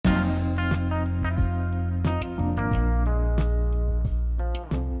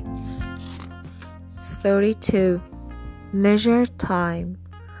Story 2. Leisure Time.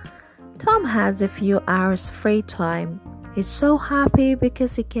 Tom has a few hours free time. He's so happy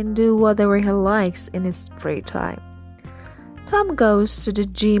because he can do whatever he likes in his free time. Tom goes to the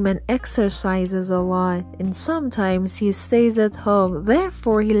gym and exercises a lot, and sometimes he stays at home,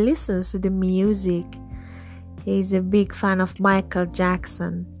 therefore he listens to the music. He is a big fan of Michael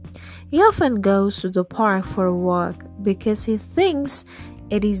Jackson. He often goes to the park for a walk because he thinks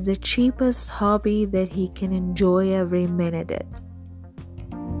it is the cheapest hobby that he can enjoy every minute of.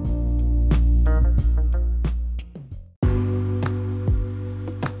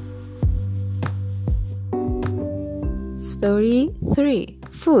 Story 3.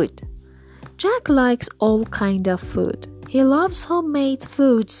 Food. Jack likes all kind of food. He loves homemade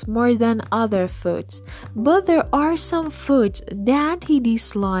foods more than other foods, but there are some foods that he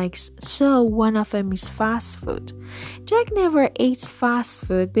dislikes, so one of them is fast food. Jack never eats fast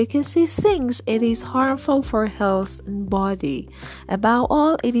food because he thinks it is harmful for health and body. Above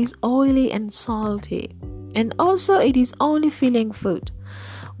all, it is oily and salty, and also it is only filling food.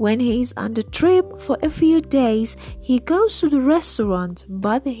 When he is on the trip for a few days, he goes to the restaurant,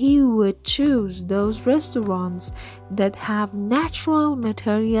 but he would choose those restaurants that have natural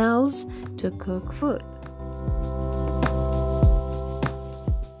materials to cook food.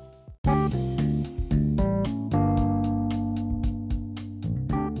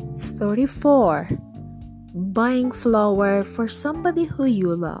 Story 4. Buying flower for somebody who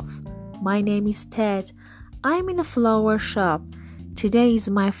you love. My name is Ted. I'm in a flower shop. Today is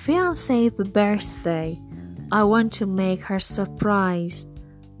my fiancé's birthday. I want to make her surprised.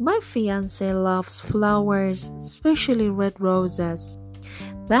 My fiancé loves flowers, especially red roses.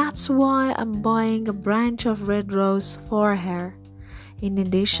 That's why I'm buying a branch of red rose for her. In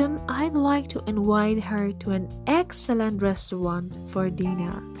addition, I'd like to invite her to an excellent restaurant for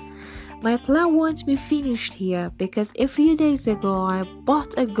dinner. My plan won't be finished here because a few days ago I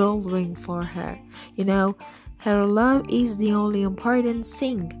bought a gold ring for her. Her love is the only important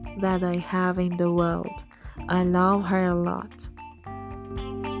thing that I have in the world. I love her a lot.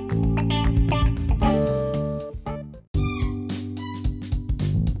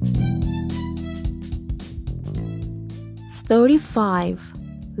 Story 5.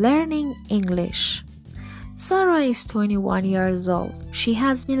 Learning English. Sarah is 21 years old. She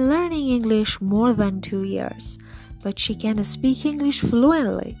has been learning English more than 2 years, but she can speak English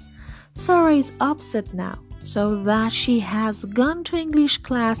fluently. Sarah is upset now, so that she has gone to English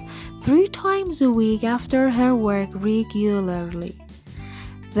class 3 times a week after her work regularly.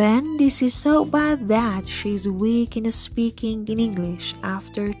 Then this is so bad that she is weak in speaking in English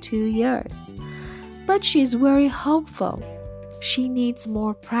after 2 years. But she is very hopeful. She needs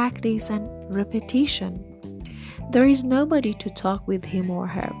more practice and repetition. There is nobody to talk with him or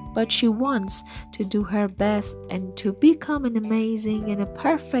her, but she wants to do her best and to become an amazing and a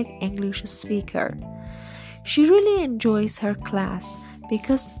perfect English speaker. She really enjoys her class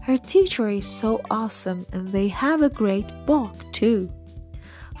because her teacher is so awesome and they have a great book too.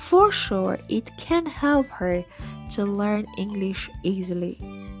 For sure, it can help her to learn English easily.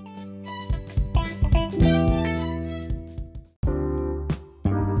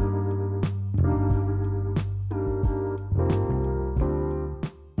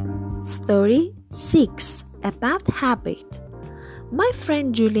 Story 6. A bad habit. My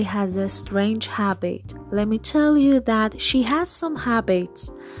friend Julie has a strange habit. Let me tell you that she has some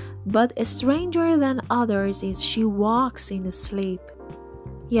habits, but stranger than others is she walks in sleep.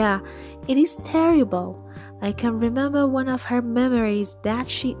 Yeah, it is terrible. I can remember one of her memories that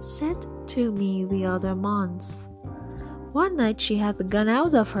she said to me the other month. One night she had gone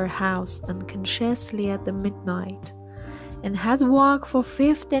out of her house unconsciously at the midnight and had walked for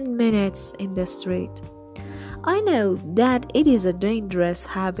 15 minutes in the street. I know that it is a dangerous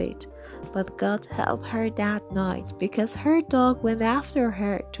habit, but God helped her that night because her dog went after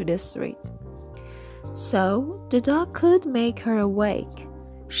her to the street. So the dog could make her awake.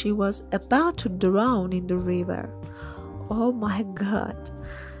 She was about to drown in the river. Oh my God!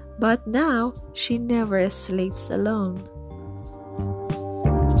 But now she never sleeps alone.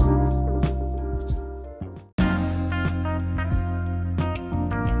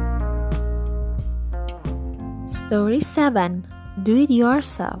 Story 7. Do it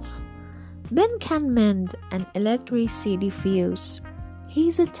yourself. Ben can mend an electricity fuse. He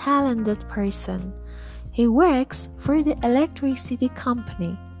is a talented person. He works for the electricity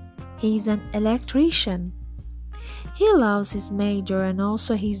company. He is an electrician. He loves his major and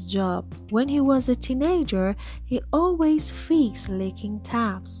also his job. When he was a teenager, he always fixed leaking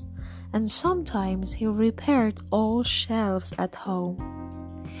taps, and sometimes he repaired all shelves at home.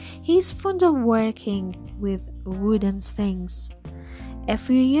 He's fond of working with wooden things. A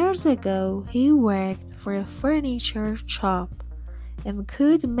few years ago, he worked for a furniture shop and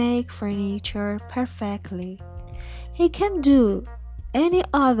could make furniture perfectly. He can do any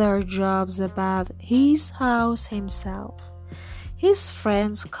other jobs about his house himself. His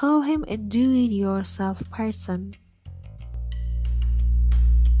friends call him a do-it-yourself person.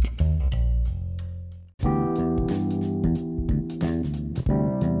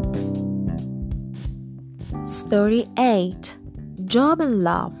 Story 8. Job and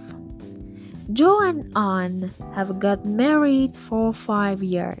Love. Joe and Anne have got married for 5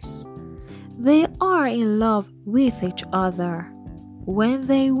 years. They are in love with each other. When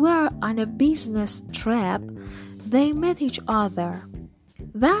they were on a business trip, they met each other.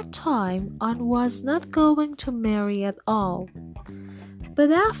 That time, Anne was not going to marry at all.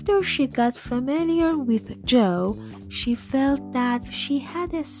 But after she got familiar with Joe, she felt that she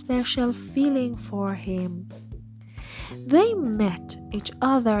had a special feeling for him. They met each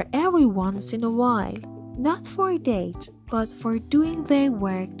other every once in a while, not for a date, but for doing their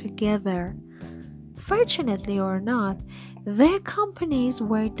work together. Fortunately or not, their companies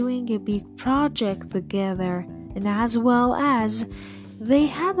were doing a big project together, and as well as they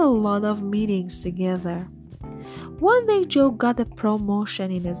had a lot of meetings together. One day Joe got a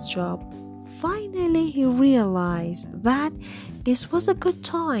promotion in his job. Finally, he realized that this was a good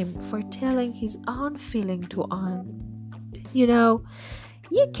time for telling his own feeling to Anne.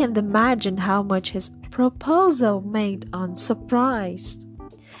 You can imagine how much his proposal made Anne surprised.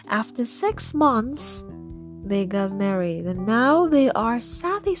 After 6 months, they got married, and now they are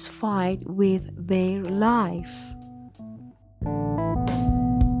satisfied with their life.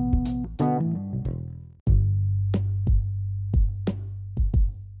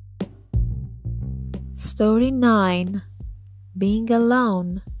 Story 9. Being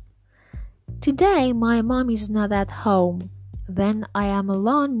alone. Today, my mom is not at home. Then I am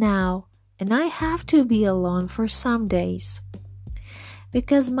alone now, and I have to be alone for some days.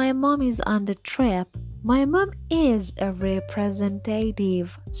 Because my mom is on the trip, my mom is a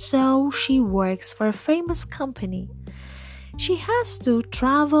representative, so she works for a famous company. She has to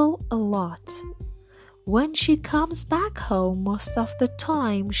travel a lot. When she comes back home, most of the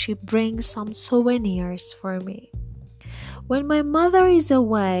time she brings some souvenirs for me. When my mother is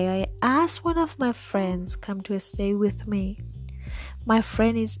away, I ask one of my friends come to stay with me. My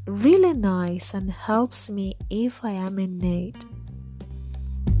friend is really nice and helps me if I am in need.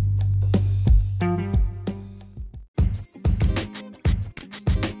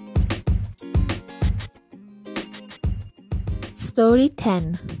 Story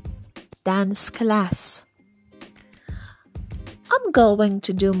 10. Dance class. I'm going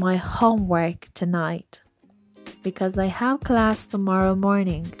to do my homework tonight because I have class tomorrow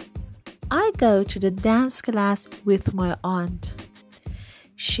morning. I go to the dance class with my aunt.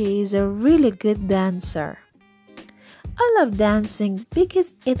 She is a really good dancer. I love dancing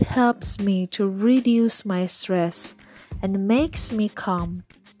because it helps me to reduce my stress and makes me calm.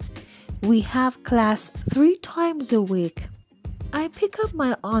 We have class 3 times a week. I pick up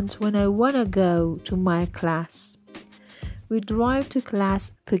my aunt when I want to go to my class. We drive to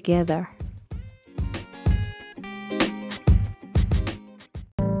class together.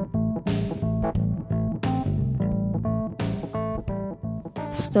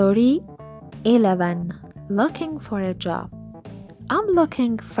 Story 11. Looking for a job. I'm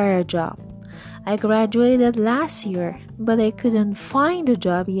looking for a job. I graduated last year, but I couldn't find a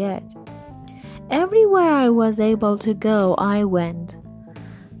job yet. Everywhere I was able to go, I went.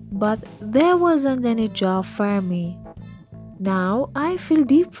 But there wasn't any job for me. Now I feel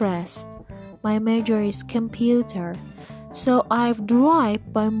depressed. My major is computer, so I've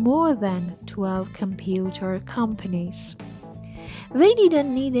tried by more than 12 computer companies. They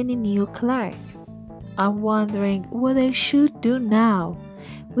didn't need any new clerk. I'm wondering what I should do now.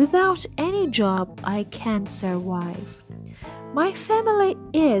 Without any job, I can't survive. My family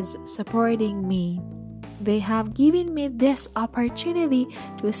is supporting me. They have given me this opportunity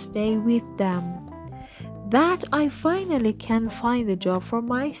to stay with them, that I finally can find a job for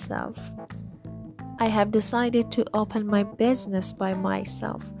myself. I have decided to open my business by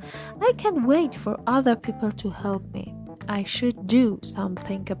myself. I can't wait for other people to help me. I should do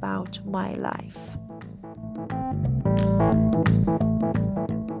something about my life.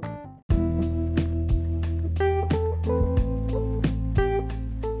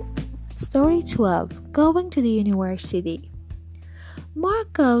 Story 12. Going to the university.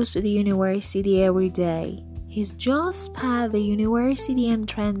 Mark goes to the university every day. He's just passed the university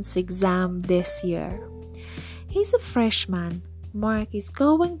entrance exam this year. He's a freshman. Mark is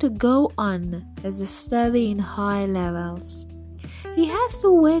going to go on as a study in high levels. He has to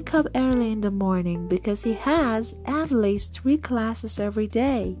wake up early in the morning because he has at least 3 classes every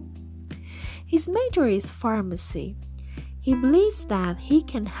day. His major is pharmacy. He believes that he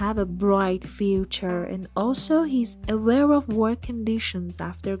can have a bright future, and also he's aware of work conditions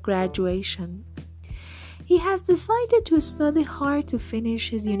after graduation. He has decided to study hard to finish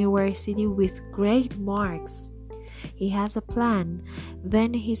his university with great marks. He has a plan.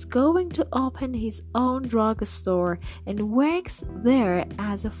 Then he's going to open his own drugstore and works there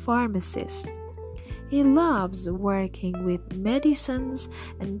as a pharmacist. He loves working with medicines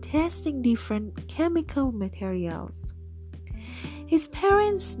and testing different chemical materials. His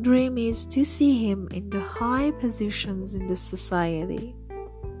parents' dream is to see him in the high positions in the society.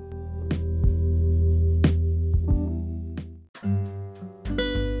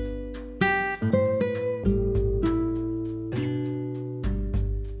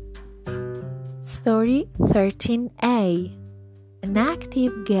 Story 13a. An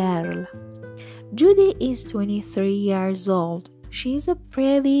active girl. Judy is 23 years old. She is a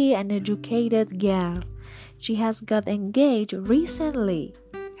pretty and educated girl. She has got engaged recently.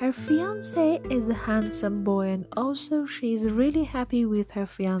 Her fiance is a handsome boy, and also she is really happy with her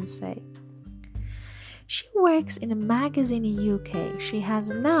fiance. She works in a magazine in UK. She has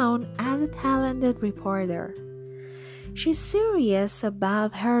known as a talented reporter. She's serious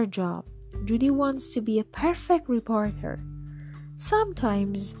about her job. Judy wants to be a perfect reporter.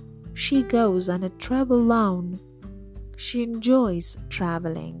 Sometimes she goes on a travel alone. She enjoys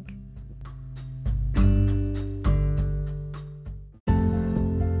traveling.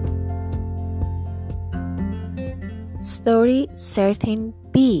 Story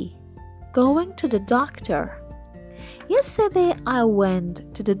 13b. Going to the doctor. Yesterday I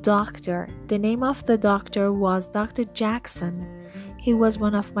went to the doctor. The name of the doctor was Dr. Jackson. He was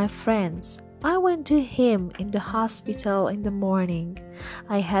one of my friends. I went to him in the hospital in the morning.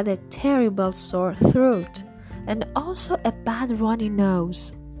 I had a terrible sore throat and also a bad runny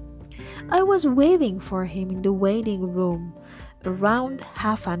nose. I was waiting for him in the waiting room around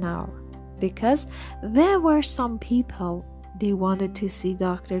half an hour because there were some people. They wanted to see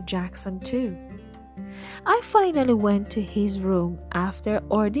Dr. Jackson too. I finally went to his room. After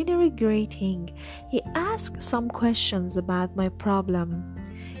ordinary greeting, he asked some questions about my problem.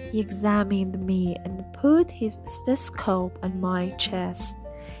 He examined me and put his stethoscope on my chest.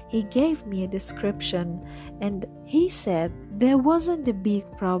 He gave me a description and he said there wasn't a big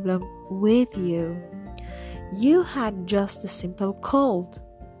problem with you. You had just a simple cold.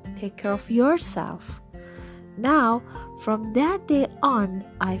 Take care of yourself. Now, from that day on,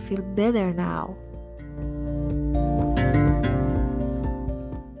 I feel better now.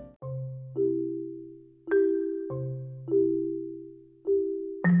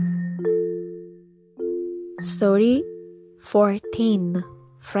 Story 14.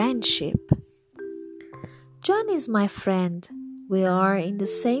 Friendship. John is my friend. We are in the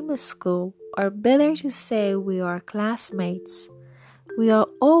same school, or better to say, we are classmates. We are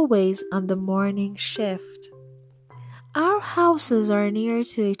always on the morning shift. Our houses are near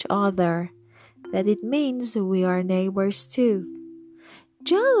to each other. That it means we are neighbors too.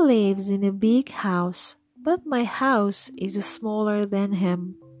 John lives in a big house, but my house is smaller than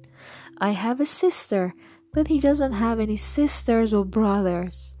him. I have a sister, but he doesn't have any sisters or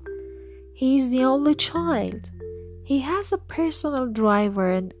brothers. He is the only child. He has a personal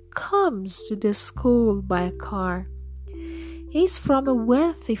driver and comes to the school by a car. He is from a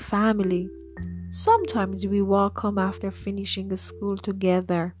wealthy family. Sometimes we walk home after finishing school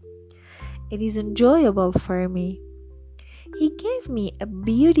together. It is enjoyable for me. He gave me a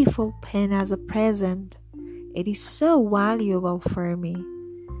beautiful pen as a present. It is so valuable for me.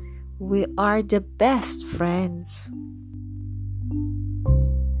 We are the best friends.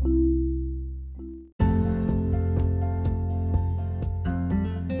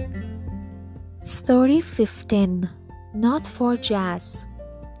 Story 15. Not for jazz.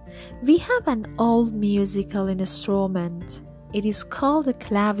 We have an old musical instrument. It is called a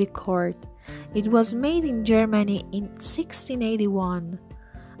clavichord. It was made in Germany in 1681.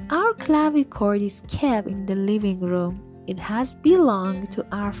 Our clavichord is kept in the living room. It has belonged to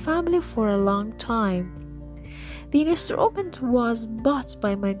our family for a long time. The instrument was bought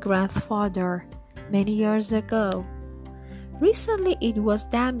by my grandfather many years ago. Recently, it was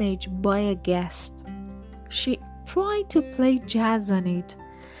damaged by a guest. She tried to play jazz on it.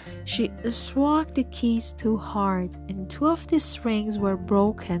 She struck the keys too hard, and 2 of the strings were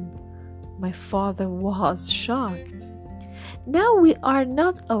broken. My father was shocked. Now we are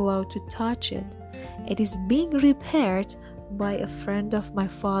not allowed to touch it. It is being repaired by a friend of my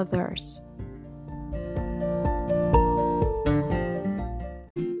father's.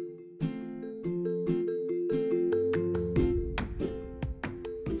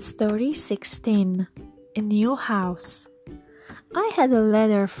 Story 16. A New House. I had a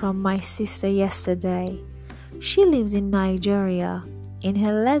letter from my sister yesterday. She lives in Nigeria. In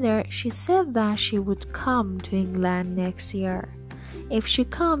her letter, she said that she would come to England next year. If she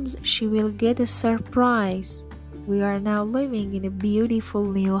comes, she will get a surprise. We are now living in a beautiful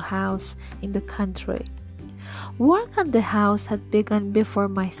new house in the country. Work on the house had begun before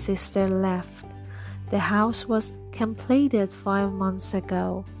my sister left. The house was completed 5 months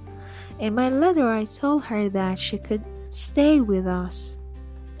ago. In my letter, I told her that she could stay with us.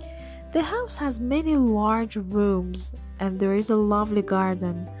 The house has many large rooms and there is a lovely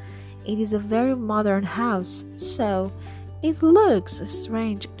garden. It is a very modern house, so it looks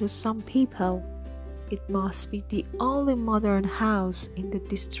strange to some people. It must be the only modern house in the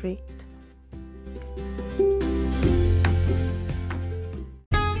district.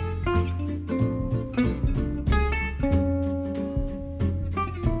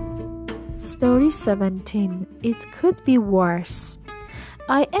 Story 17. It could be worse.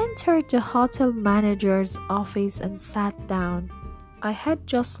 I entered the hotel manager's office and sat down. I had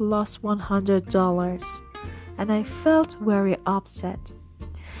just lost $100 and I felt very upset.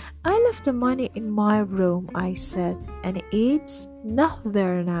 I left the money in my room, I said, and it's not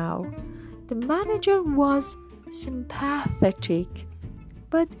there now. The manager was sympathetic,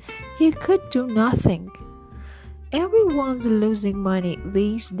 but he could do nothing. Everyone's losing money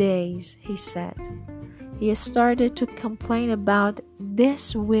these days, he said. He started to complain about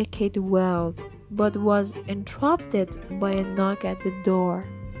this wicked world, but was interrupted by a knock at the door.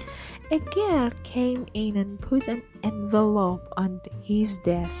 A girl came in and put an envelope on his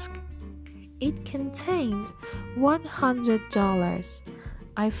desk. It contained $100.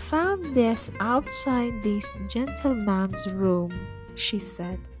 I found this outside this gentleman's room, she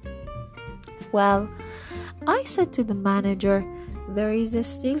said. Well, I said to the manager, there is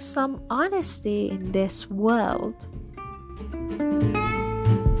still some honesty in this world.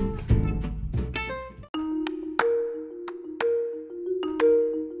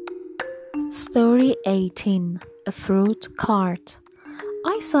 Story 18. A fruit cart.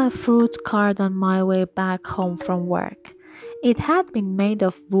 I saw a fruit cart on my way back home from work. It had been made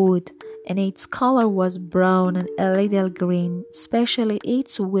of wood, and its color was brown and a little green, especially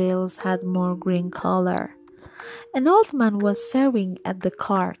its wheels had more green color. An old man was serving at the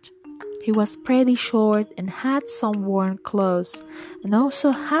cart. He was pretty short and had some worn clothes, and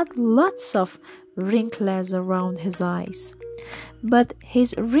also had lots of wrinkles around his eyes. But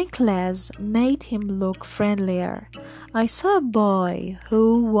his wrinkles made him look friendlier. I saw a boy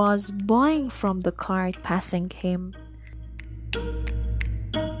who was buying from the cart passing him.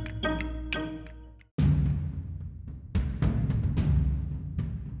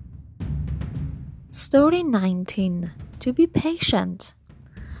 Story 19. To be patient.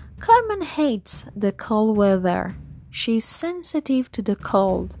 Carmen hates the cold weather. She is sensitive to the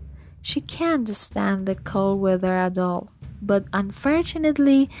cold. She can't stand the cold weather at all. But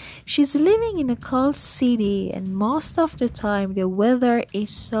unfortunately, she's living in a cold city and most of the time the weather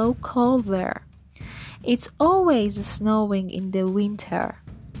is so cold there. It's always snowing in the winter.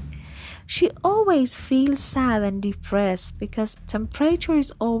 She always feels sad and depressed because temperature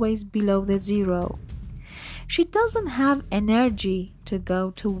is always below the zero. She doesn't have energy to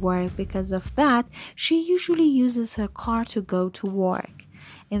go to work. Because of that, she usually uses her car to go to work.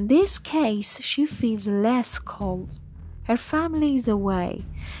 In this case, she feels less cold. Her family is away.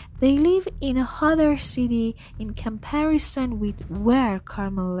 They live in a hotter city in comparison with where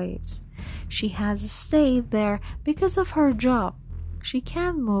Carmen lives. She has stayed there because of her job. She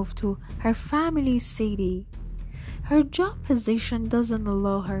can't move to her family's city. Her job position doesn't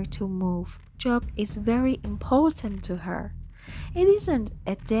allow her to move. Job is very important to her. It isn't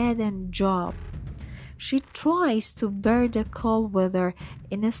a dead-end job. She tries to bear the cold weather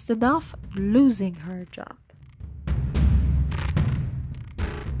instead of losing her job.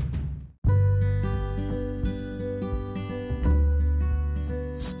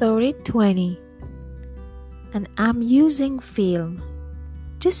 Story 20. An amusing film.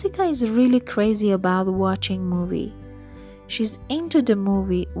 Jessica is really crazy about watching movie. She's into the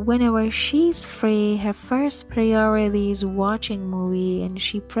movie. Whenever she's free, her first priority is watching movie and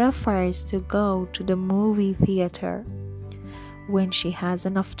she prefers to go to the movie theater when she has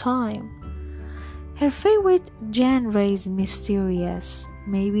enough time. Her favorite genre is mysterious.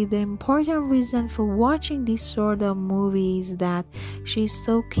 Maybe the important reason for watching this sort of movie is that she's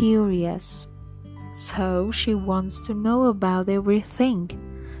so curious. So she wants to know about everything,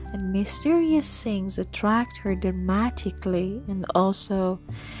 and mysterious things attract her dramatically, and also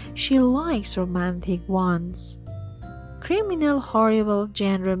she likes romantic ones. Criminal horrible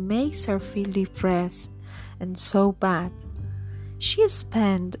genre makes her feel depressed and so bad. She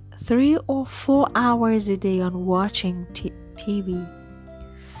spends 3 or 4 hours a day on watching TV.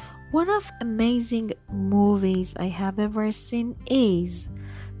 One of amazing movies I have ever seen is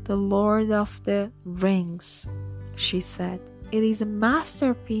The Lord of the Rings, she said. It is a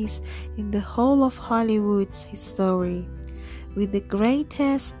masterpiece in the whole of Hollywood's history, with the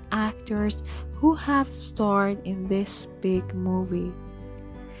greatest actors who have starred in this big movie.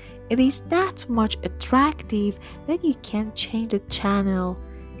 It is that much attractive that you can't change the channel,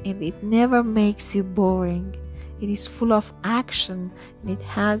 and it never makes you boring. It is full of action, and it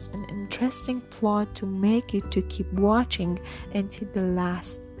has an interesting plot to make you to keep watching until the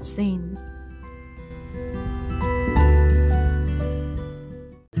last scene.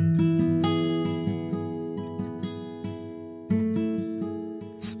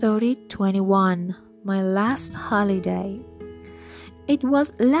 Story 21. My last holiday. It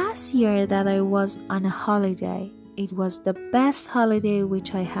was last year that I was on a holiday. It was the best holiday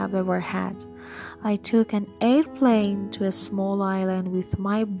which I have ever had. I took an airplane to a small island with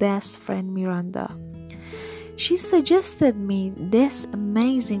my best friend Miranda. She suggested me this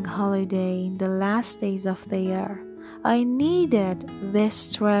amazing holiday in the last days of the year. I needed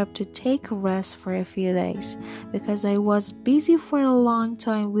this trip to take a rest for a few days because I was busy for a long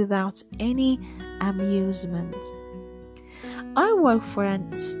time without any amusement. I work for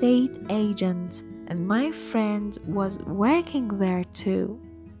an estate agent, and my friend was working there too.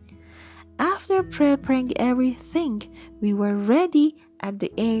 After preparing everything, we were ready at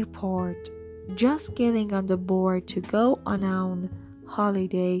the airport, just getting on the board to go on our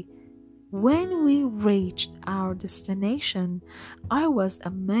holiday. When we reached our destination, I was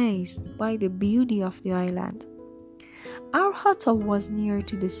amazed by the beauty of the island. Our hotel was near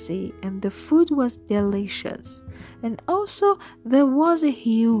to the sea and the food was delicious. And also there was a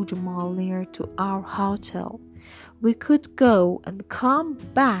huge mall near to our hotel. We could go and come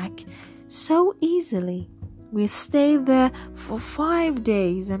back so easily. We stayed there for 5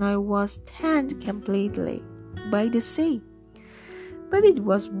 days and I was tanned completely by the sea. But it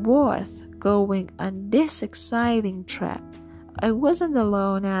was worth going on this exciting trip. I wasn't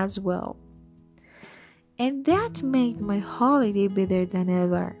alone as well. And that made my holiday better than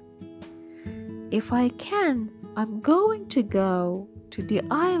ever. If I can, I'm going to go to the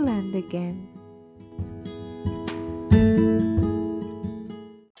island again.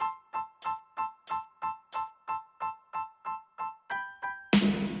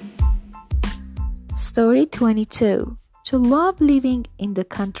 Story 22. To love living in the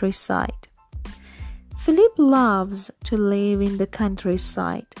countryside. Philip loves to live in the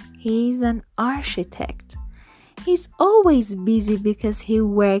countryside. He is an architect. He's always busy because he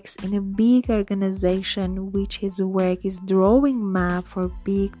works in a big organization which his work is drawing map for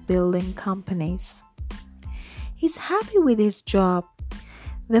big building companies. He's happy with his job.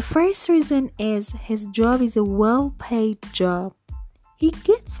 The first reason is his job is a well-paid job. He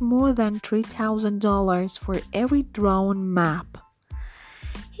gets more than $3,000 for every drawn map.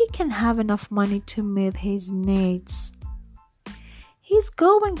 He can have enough money to meet his needs. He's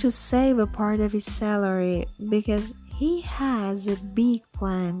going to save a part of his salary because he has a big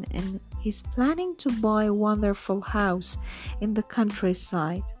plan and he's planning to buy a wonderful house in the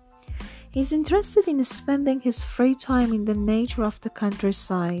countryside. He's interested in spending his free time in the nature of the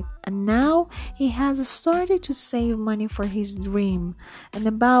countryside, and now he has started to save money for his dream, and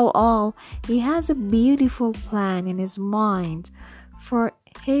above all, he has a beautiful plan in his mind for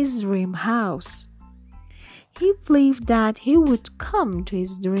his dream house. He believed that he would come to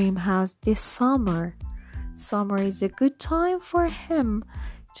his dream house this summer. Summer is a good time for him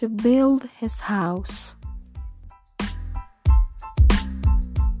to build his house.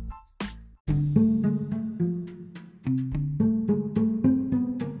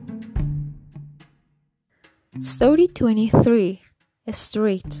 Story 23. A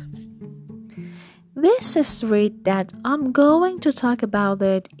street. This street that I'm going to talk about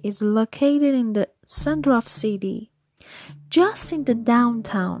is located in the center of city, just in the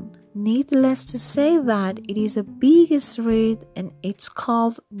downtown. Needless to say that it is a big street and it's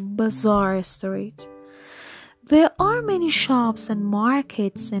called Bazaar Street. There are many shops and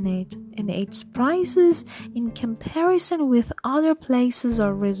markets in it, and its prices in comparison with other places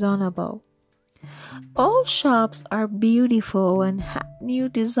are reasonable. All shops are beautiful and have new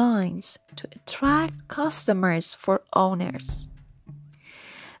designs to attract customers for owners.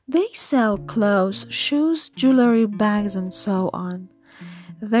 They sell clothes, shoes, jewelry, bags, and so on.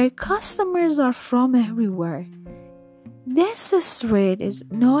 Their customers are from everywhere. This street is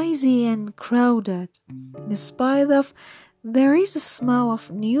noisy and crowded. In spite of there is a smell of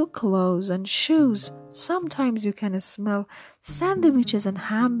new clothes and shoes. Sometimes you can smell sandwiches and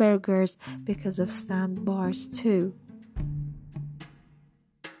hamburgers because of stand bars too.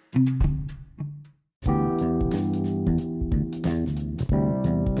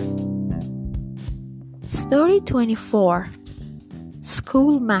 Story 24.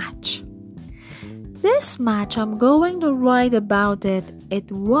 School Match. This match, I'm going to write about it.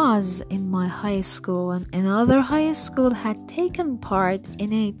 It was in my high school, and another high school had taken part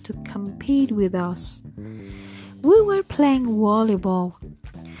in it to compete with us. We were playing volleyball.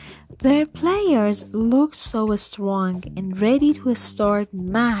 Their players looked so strong and ready to start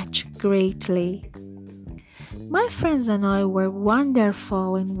match greatly. My friends and I were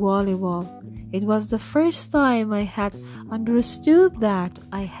wonderful in volleyball. It was the first time I had understood that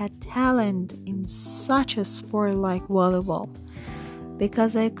I had talent in such a sport like volleyball,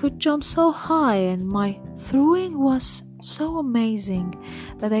 because I could jump so high and my throwing was so amazing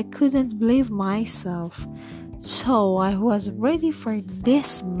that I couldn't believe myself. So I was ready for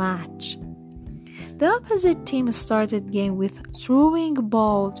this match. The opposite team started game with throwing a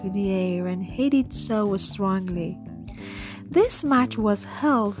ball to the air and hit it so strongly. This match was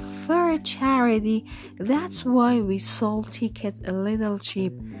held for a charity. That's why we sold tickets a little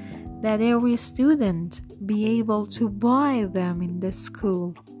cheap, that every student be able to buy them in the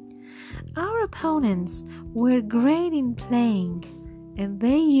school. Our opponents were great in playing, and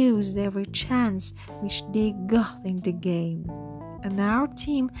they used every chance which they got in the game. And our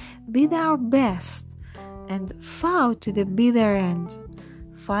team did our best and fought to the bitter end.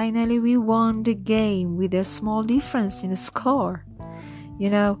 Finally, we won the game with a small difference in the score.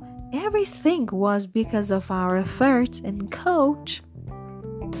 Everything was because of our efforts and coach.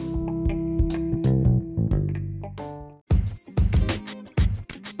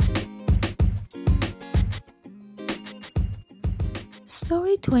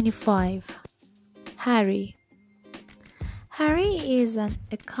 Story 25. Harry. Harry is an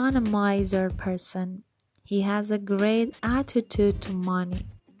economizer person. He has a great attitude to money.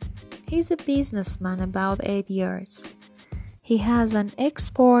 He's a businessman about 8 years. He has an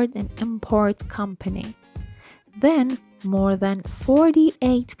export and import company. Then more than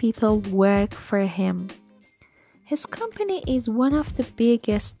 48 people work for him. His company is one of the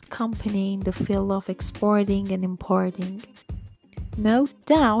biggest companies in the field of exporting and importing. No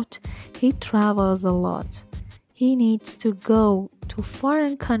doubt he travels a lot. He needs to go to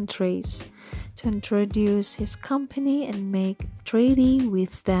foreign countries to introduce his company and make treaty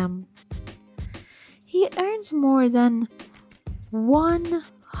with them. He earns more than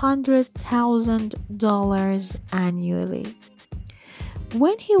 $100,000 annually.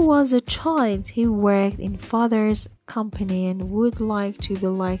 When he was a child, he worked in father's company and would like to be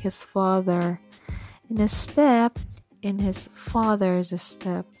like his father, in a step in his father's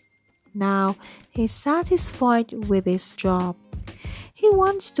step. Now he's satisfied with his job. He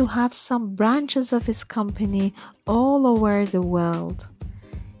wants to have some branches of his company all over the world.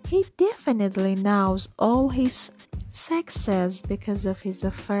 He definitely knows all his success because of his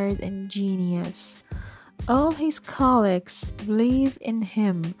effort and genius. All his colleagues believe in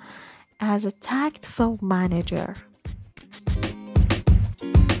him as a tactful manager.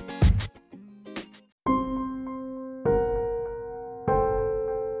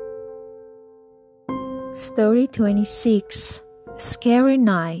 Story 26. Scary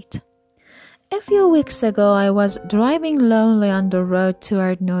Night. A few weeks ago, I was driving lonely on the road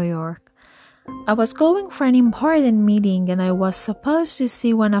toward New York. I was going for an important meeting and I was supposed to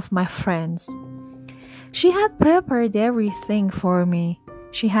see one of my friends. She had prepared everything for me.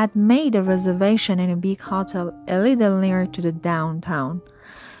 She had made a reservation in a big hotel a little near to the downtown.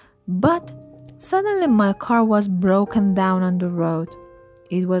 But suddenly my car was broken down on the road.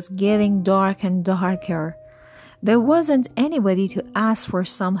 It was getting dark and darker. There wasn't anybody to ask for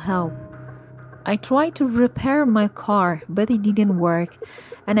some help. I tried to repair my car, but it didn't work,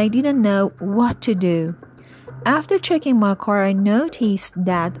 and I didn't know what to do. After checking my car, I noticed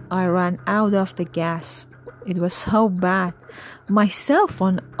that I ran out of the gas. It was so bad. My cell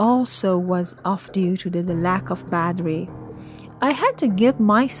phone also was off due to the lack of battery. I had to get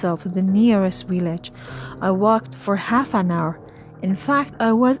myself to the nearest village. I walked for half an hour. In fact,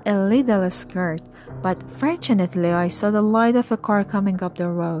 I was a little scared, but fortunately I saw the light of a car coming up the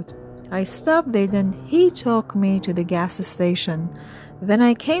road. I stopped it and he took me to the gas station. Then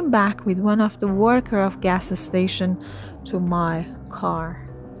I came back with one of the workers of gas station to my car.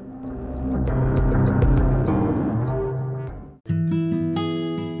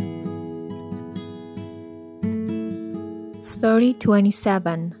 Story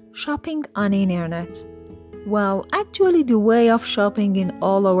 27. Shopping on Internet. Well, actually the way of shopping in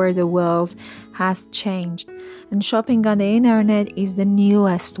all over the world has changed, and shopping on the Internet is the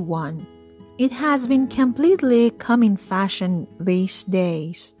newest one. It has been completely come in fashion these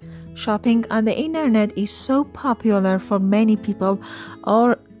days. Shopping on the Internet is so popular for many people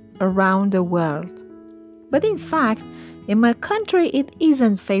all around the world. But in fact, in my country it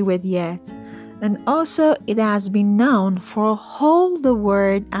isn't favored yet. And also it has been known for all the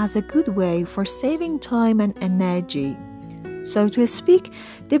world as a good way for saving time and energy. So to speak,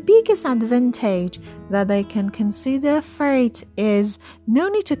 the biggest advantage that I can consider for it is no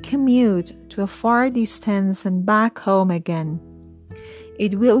need to commute to a far distance and back home again.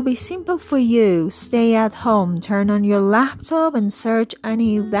 It will be simple for you. Stay at home, turn on your laptop and search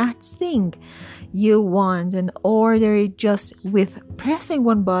any that thing you want and order it just with pressing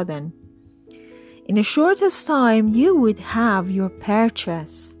one button. In the shortest time, you would have your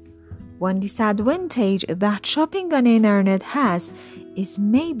purchase. One disadvantage that shopping on the internet has is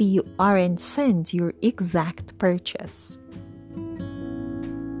maybe you aren't sent your exact purchase.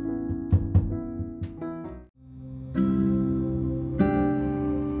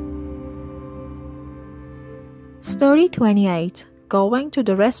 Story 28. Going to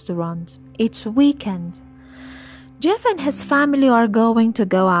the restaurant. It's weekend. Jeff and his family are going to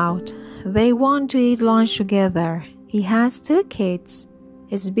go out. They want to eat lunch together. He has 2 kids.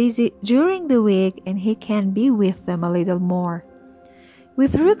 He's busy during the week and he can be with them a little more.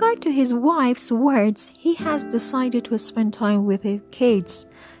 With regard to his wife's words, he has decided to spend time with his kids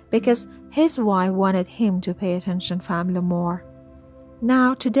because his wife wanted him to pay attention to family more.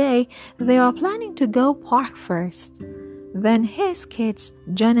 Now today, they are planning to go park first. Then his kids,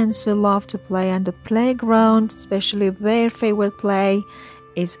 John and Sue, love to play on the playground, especially their favorite play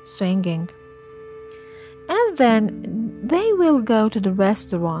is swinging. And then they will go to the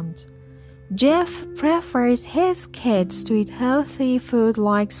restaurant. Jeff prefers his kids to eat healthy food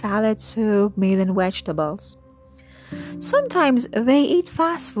like salad, soup, meat and vegetables. Sometimes they eat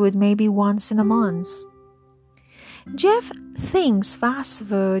fast food maybe once in a month. Jeff thinks fast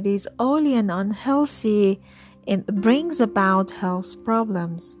food is oily and unhealthy and brings about health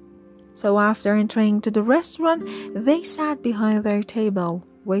problems. So after entering to the restaurant, they sat behind their table.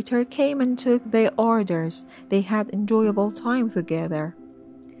 Waiter came and took their orders. They had enjoyable time together.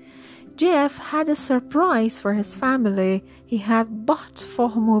 Jeff had a surprise for his family. He had bought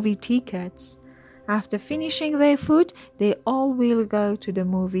 4 movie tickets. After finishing their food, they all will go to the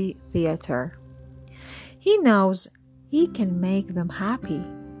movie theater. He knows he can make them happy.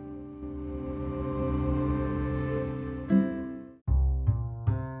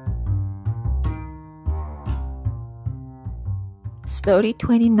 Story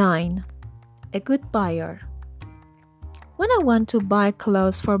 29. A good buyer. When I want to buy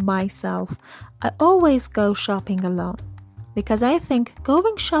clothes for myself, I always go shopping alone because I think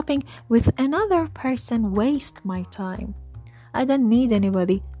going shopping with another person wastes my time. I don't need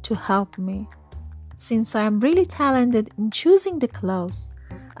anybody to help me. Since I am really talented in choosing the clothes,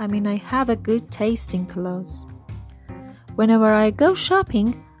 I have a good taste in clothes. Whenever I go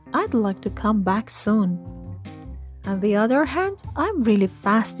shopping, I'd like to come back soon. On the other hand, I'm really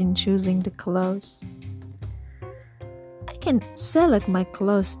fast in choosing the clothes. I can select my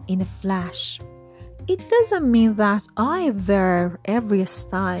clothes in a flash. It doesn't mean that I wear every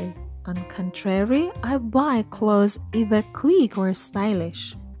style. On the contrary, I buy clothes either quick or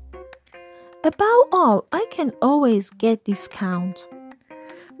stylish. Above all, I can always get discount.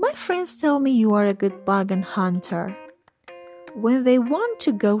 My friends tell me you are a good bargain hunter. When they want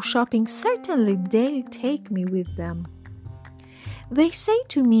to go shopping, certainly they'll take me with them. They say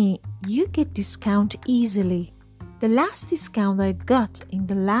to me, you get discount easily. The last discount I got in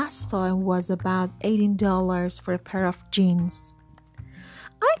the last time was about $18 for a pair of jeans.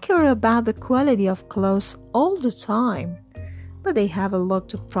 I care about the quality of clothes all the time, but they have a look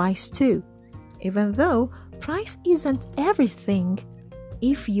to price too, even though price isn't everything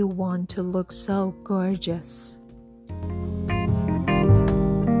if you want to look so gorgeous.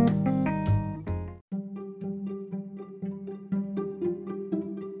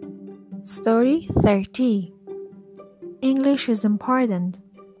 Story 30. English is important.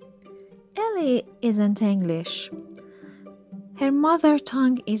 Ellie isn't English. Her mother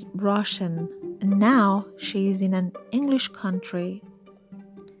tongue is Russian, and now she is in an English country.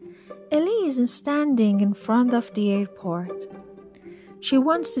 Ellie is standing in front of the airport. She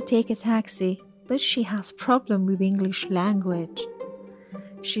wants to take a taxi, but she has problem with English language.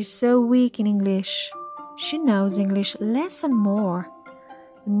 She's so weak in English. She knows English less and more.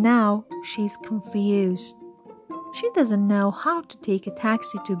 Now she's confused. She doesn't know how to take a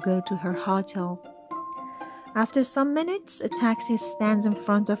taxi to go to her hotel. After some minutes, a taxi stands in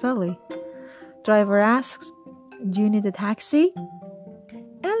front of Ellie. Driver asks, "Do you need a taxi?"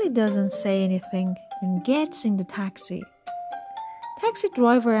 Ellie doesn't say anything and gets in the taxi. Taxi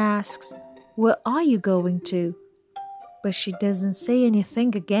driver asks, "Where are you going to?" But she doesn't say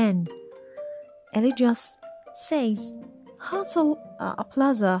anything again. Ellie just says, "Hotel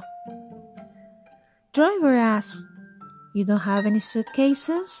Plaza." Driver asks, "You don't have any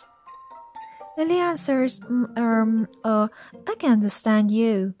suitcases?" Ellie answers, "I can understand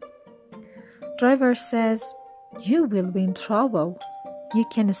you." Driver says, "You will be in trouble. You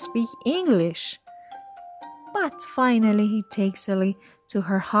can speak English." But finally he takes Ellie to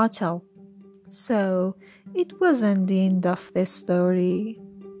her hotel. So it wasn't the end of the story.